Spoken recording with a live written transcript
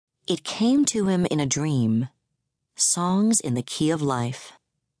It came to him in a dream. Songs in the Key of Life.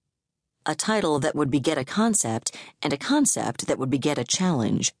 A title that would beget a concept, and a concept that would beget a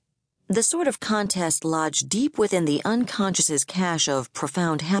challenge. The sort of contest lodged deep within the unconscious's cache of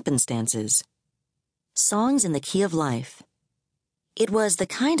profound happenstances. Songs in the Key of Life. It was the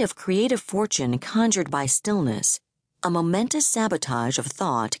kind of creative fortune conjured by stillness, a momentous sabotage of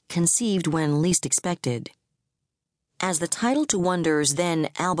thought conceived when least expected. As the title to Wonder's then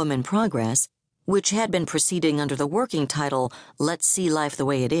album in progress, which had been proceeding under the working title Let's See Life the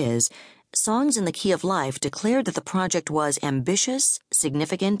Way It Is, Songs in the Key of Life declared that the project was ambitious,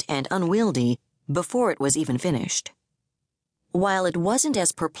 significant, and unwieldy before it was even finished. While it wasn't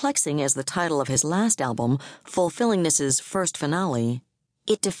as perplexing as the title of his last album, Fulfillingness's first finale,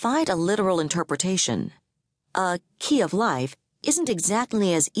 it defied a literal interpretation. A key of life isn't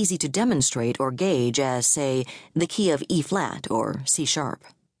exactly as easy to demonstrate or gauge as, say, the key of E-flat or C-sharp.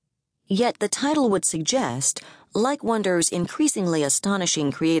 Yet the title would suggest, like Wonder's increasingly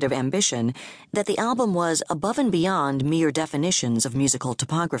astonishing creative ambition, that the album was above and beyond mere definitions of musical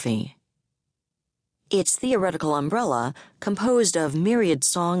topography. Its theoretical umbrella, composed of myriad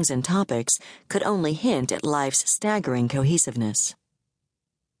songs and topics, could only hint at life's staggering cohesiveness.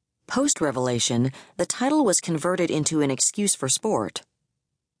 Post-revelation, the title was converted into an excuse for sport.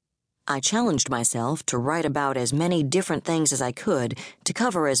 I challenged myself to write about as many different things as I could, to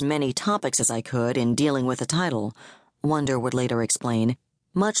cover as many topics as I could in dealing with the title, Wonder would later explain,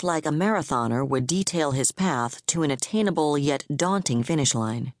 much like a marathoner would detail his path to an attainable yet daunting finish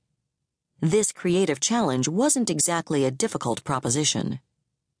line. This creative challenge wasn't exactly a difficult proposition.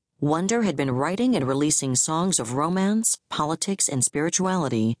 Wonder had been writing and releasing songs of romance, politics, and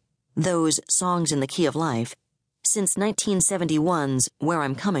spirituality, those songs in the key of life, since 1971's Where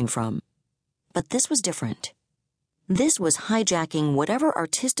I'm Coming From. But this was different. This was hijacking whatever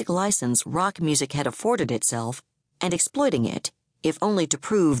artistic license rock music had afforded itself and exploiting it, if only to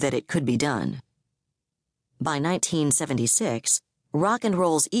prove that it could be done. By 1976, rock and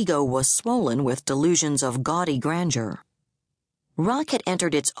roll's ego was swollen with delusions of gaudy grandeur. Rock had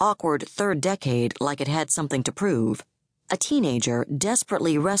entered its awkward third decade like it had something to prove, a teenager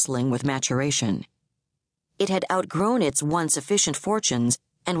desperately wrestling with maturation. It had outgrown its once efficient fortunes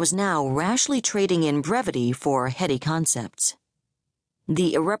and was now rashly trading in brevity for heady concepts.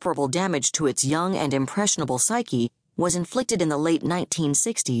 The irreparable damage to its young and impressionable psyche was inflicted in the late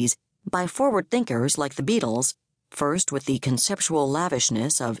 1960s by forward thinkers like the Beatles, first with the conceptual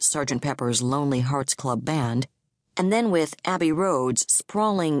lavishness of Sgt. Pepper's Lonely Hearts Club Band, and then with Abbey Road's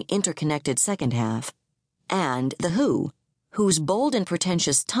sprawling, interconnected second half, and The Who, whose bold and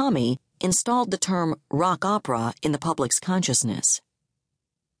pretentious Tommy installed the term rock opera in the public's consciousness.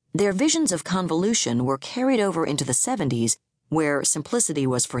 Their visions of convolution were carried over into the 70s, where simplicity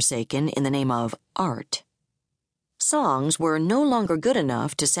was forsaken in the name of art. Songs were no longer good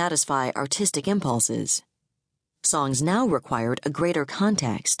enough to satisfy artistic impulses. Songs now required a greater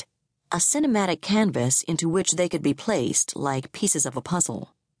context, a cinematic canvas into which they could be placed like pieces of a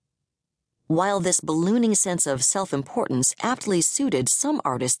puzzle. While this ballooning sense of self-importance aptly suited some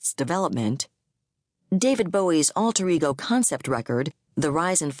artists' development, David Bowie's alter ego concept record, The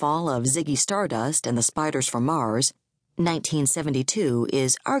Rise and Fall of Ziggy Stardust and the Spiders from Mars, 1972,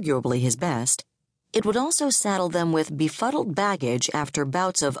 is arguably his best. It would also saddle them with befuddled baggage after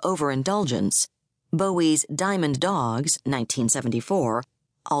bouts of overindulgence. Bowie's Diamond Dogs, 1974,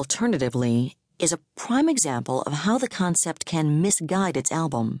 alternatively, is a prime example of how the concept can misguide its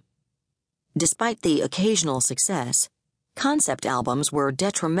album. Despite the occasional success, concept albums were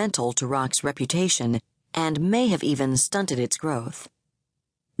detrimental to rock's reputation and may have even stunted its growth.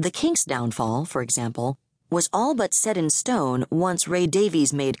 The Kinks' downfall, for example, was all but set in stone once Ray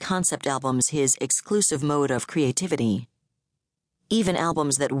Davies made concept albums his exclusive mode of creativity. Even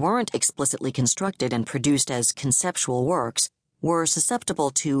albums that weren't explicitly constructed and produced as conceptual works were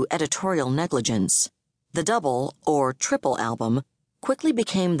susceptible to editorial negligence. The double or triple album quickly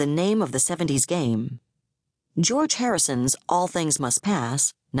became the name of the 70s game. George Harrison's All Things Must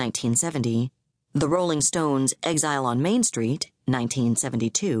Pass, 1970, the Rolling Stones' Exile on Main Street,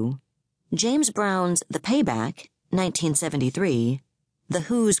 1972, James Brown's The Payback, 1973, The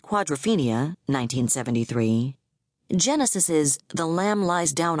Who's Quadrophenia, 1973, Genesis's The Lamb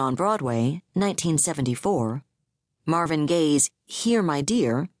Lies Down on Broadway, 1974, Marvin Gaye's Here My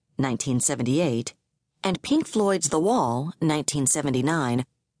Dear, 1978, and Pink Floyd's The Wall, 1979,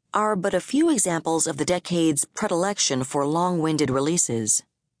 are but a few examples of the decade's predilection for long-winded releases.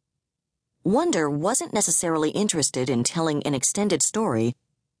 Wonder wasn't necessarily interested in telling an extended story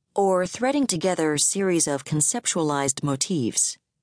or threading together series of conceptualized motifs.